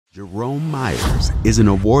Jerome Myers is an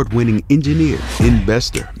award-winning engineer,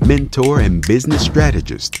 investor, mentor, and business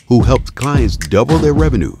strategist who helps clients double their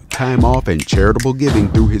revenue, time off, and charitable giving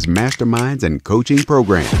through his masterminds and coaching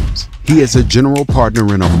programs. He is a general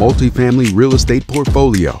partner in a multifamily real estate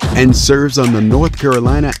portfolio and serves on the North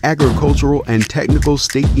Carolina Agricultural and Technical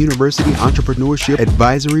State University Entrepreneurship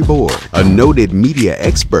Advisory Board. A noted media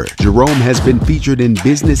expert, Jerome has been featured in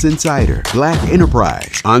Business Insider, Black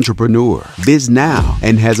Enterprise, Entrepreneur, Biz Now,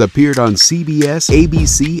 and has appeared on CBS,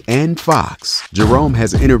 ABC, and Fox. Jerome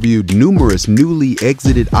has interviewed numerous newly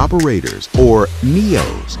exited operators, or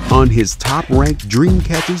NEOs, on his top-ranked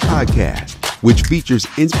Dreamcatchers podcast, which features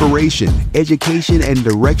inspiration, education, and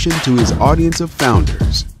direction to his audience of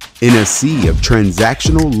founders. In a sea of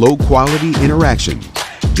transactional, low-quality interactions,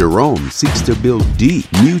 Jerome seeks to build deep,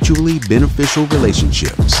 mutually beneficial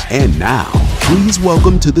relationships. And now, please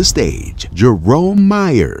welcome to the stage, Jerome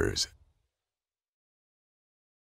Myers.